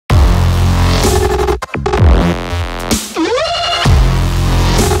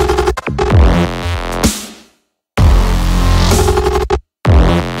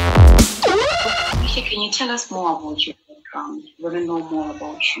tell us more about your background. We want to know more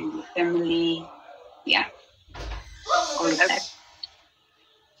about you, your family. Yeah. All of that.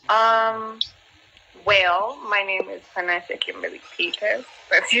 Well, my name is Panashe Peters.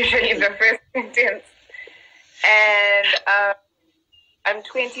 That's usually the first sentence. And I'm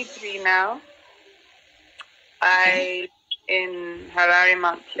 23 now. I in Harare,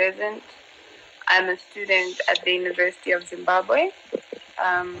 Mount Pleasant. I'm a student at the University of Zimbabwe.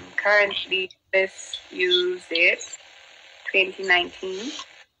 Currently, this UZ 2019.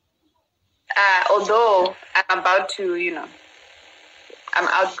 Although I'm about to, I'm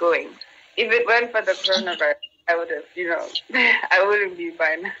outgoing. If it weren't for the coronavirus, I would have, I wouldn't be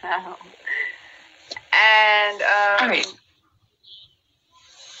by now. And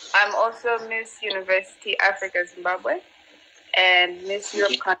I'm also Miss University Africa Zimbabwe and Miss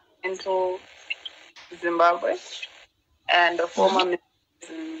Europe Continental Zimbabwe and a former Miss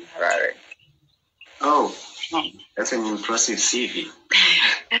in Harare. Oh, that's an impressive CV.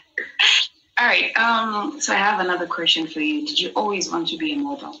 All right. So I have another question for you. Did you always want to be a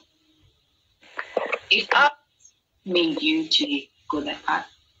model? If made you to go that path?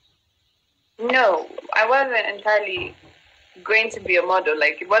 No, I wasn't entirely going to be a model.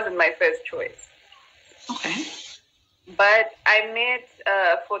 Like, it wasn't my first choice. Okay. But I met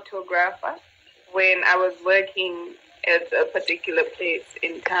a photographer when I was working at a particular place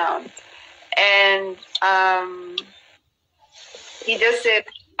in town. And he just said,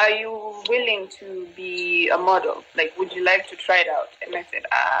 "Are you willing to be a model? Like, would you like to try it out?" And I said,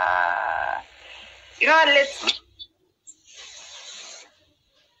 you know what, let's...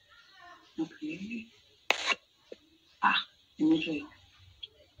 Okay. Immediately.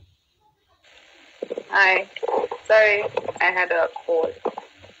 Hi. Sorry, I had a call.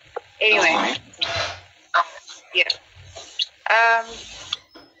 Anyway. Yeah.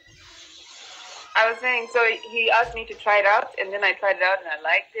 I was saying, so he asked me to try it out, and then I tried it out, and I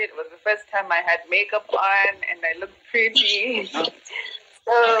liked it. It was the first time I had makeup on, and I looked pretty. So,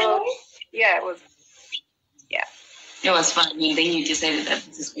 yeah, it was, yeah. It was fun. And then you decided that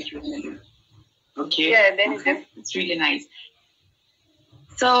this is what you want to do. Okay. Yeah, then it's really nice.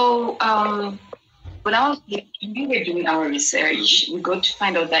 So, when we were doing our research, we got to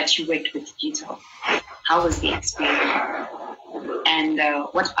find out that you worked with digital. How was the experience? And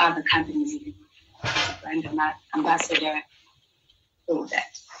what other companies did you brand ambassador, all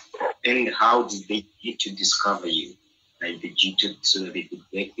that? And how did they get to discover you, like the G2, so that they could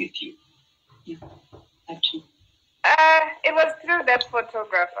work with you? Yeah, actually. It was through that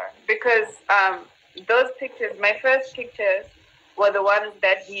photographer because those pictures, my first pictures, were the ones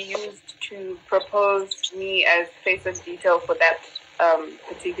that he used to propose me as face of detail for that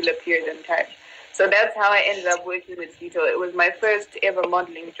particular period in time. So that's how I ended up working with Detail. It was my first ever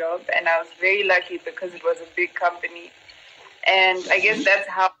modeling job, and I was very lucky because it was a big company. And I guess that's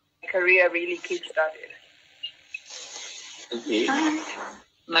how my career really kick-started. Okay.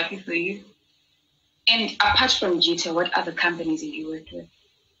 Lucky for you. And apart from Detail, what other companies have you worked with?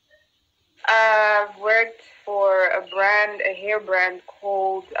 I've worked for a hair brand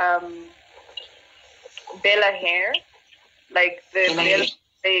called Bella Hair, like the Bella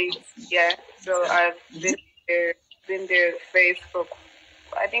face, yeah. So I've been there face for,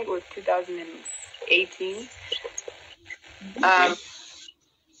 I think it was 2018.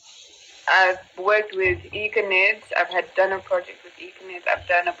 I've worked with Econet. I've done a project with Econet. I've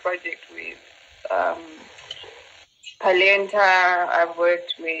done a project with Palenta. I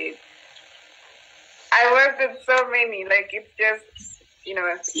worked with so many. Like, it's just,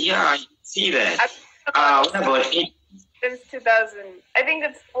 Yeah, I see that. What about it? Since 2000, I think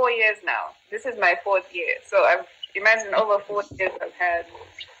it's 4 years now. This is my 4th year. So I've imagined over 4 years I've had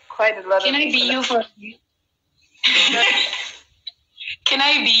quite a lot Can of... I be you for a day? Can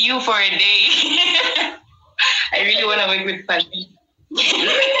I be you for a day? I really want to work with Panashe.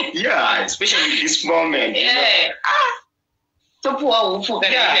 Yeah, especially this moment. Yeah. So poor.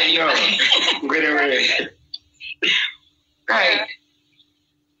 Yeah, Wait a minute. Right.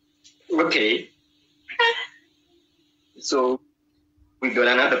 Okay. So we got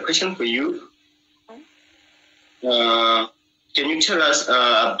another question for you. Can you tell us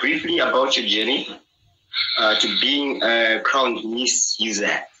briefly about your journey to being a crowned Miss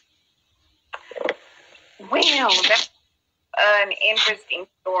user? Well, that's an interesting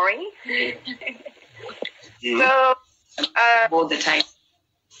story. So, all the time.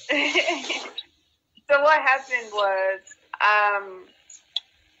 So what happened was,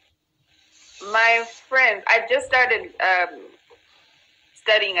 my friends, I just started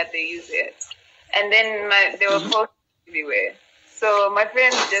studying at the UZ, and then they were posted everywhere. So my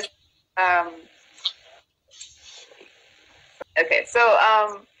friends just Okay, so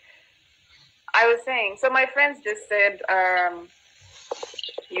I was saying, so my friends just said,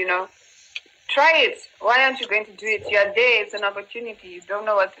 you know, try it. Why aren't you going to do it? You're there. It's an opportunity. You don't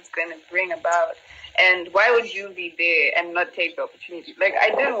know what it's going to bring about. And why would you be there and not take the opportunity? Like, I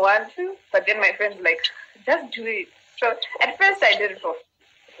didn't want to, but then my friends like, just do it. So at first I did it for,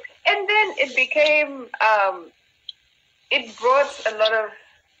 and then it became, it brought a lot of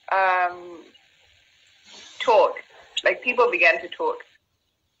talk. Like, people began to talk.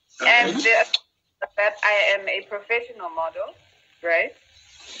 And that I am a professional model, right?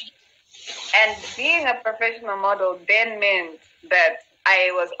 And being a professional model then meant that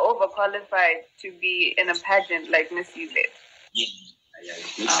I was overqualified to be in a pageant like Miss UZ.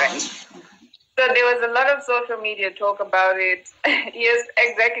 Right? So there was a lot of social media talk about it. Yes,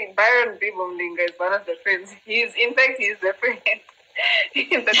 exactly. Byron Bibomlinga is one of the friends. He's the friend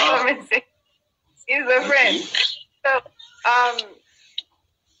in the comments. He's a friend. So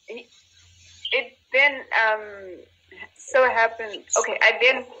it then so happened. Okay, I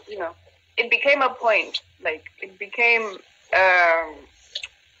then, you know, it became a point. Like, it became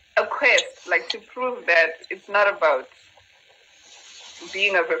a quest, like, to prove that it's not about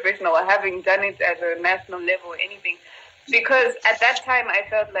being a professional or having done it at a national level or anything. Because at that time, I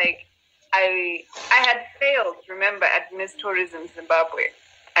felt like I had failed, remember, at Miss Tourism Zimbabwe.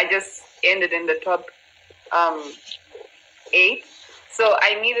 I just ended in the top 8. So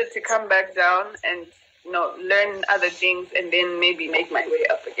I needed to come back down and, you know, learn other things and then maybe make my way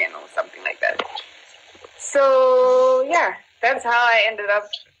up again or something like that. So, yeah, that's how I ended up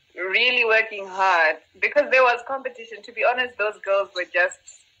really working hard, because there was competition. To be honest, those girls were just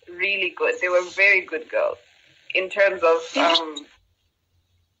really good. They were very good girls in terms of,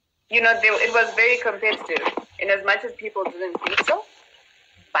 you know, it was very competitive in as much as people didn't think so.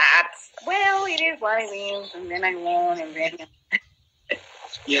 But, well, it is what it is, and then I won, and then...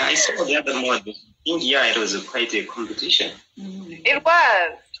 Yeah, I saw the other model. Yeah, it was quite a competition. It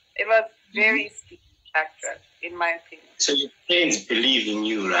was very steep, actually, in my opinion. So your parents believe in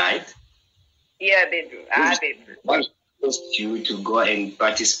you, right? Yeah, they do. They do. What forced you to go and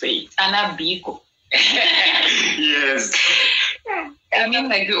participate? Anna Biko. Yes. I mean,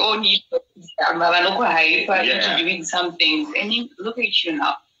 like, we all need to doing some things. And look at you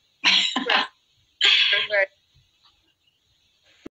now. That's right.